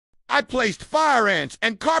I placed fire ants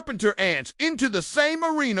and carpenter ants into the same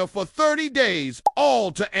arena for 30 days,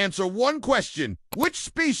 all to answer one question: which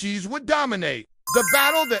species would dominate? The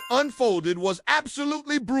battle that unfolded was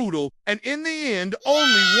absolutely brutal, and in the end,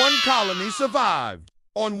 only one colony survived.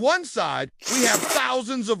 On one side, we have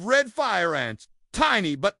thousands of red fire ants,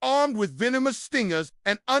 tiny but armed with venomous stingers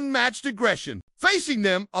and unmatched aggression. Facing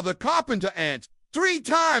them are the carpenter ants, 3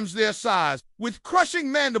 times their size, with crushing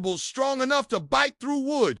mandibles strong enough to bite through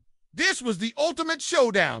wood. This was the ultimate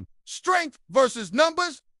showdown, strength versus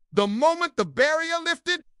numbers. The moment the barrier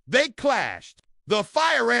lifted, they clashed. The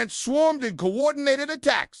fire ants swarmed in coordinated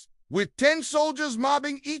attacks, with 10 soldiers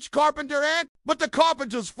mobbing each carpenter ant, but the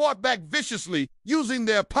carpenters fought back viciously, using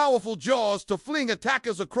their powerful jaws to fling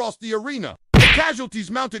attackers across the arena. The casualties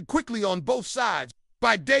mounted quickly on both sides.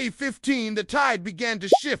 By day 15, the tide began to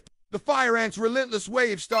shift. The fire ants' relentless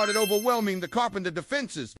wave started overwhelming the carpenter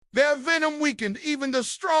defenses. Their venom weakened even the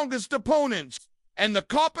strongest opponents, and the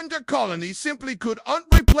carpenter colony simply could not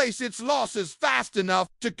replace its losses fast enough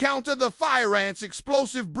to counter the fire ants'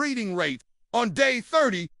 explosive breeding rate. On day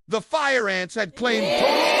 30, the fire ants had claimed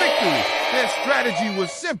total victory. Their strategy was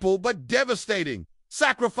simple but devastating: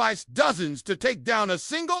 sacrifice dozens to take down a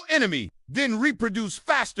single enemy, then reproduce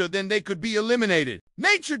faster than they could be eliminated.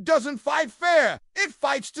 Nature doesn't fight fair, it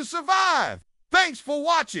fights to survive. Thanks for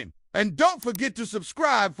watching, and don't forget to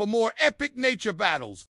subscribe for more epic nature battles.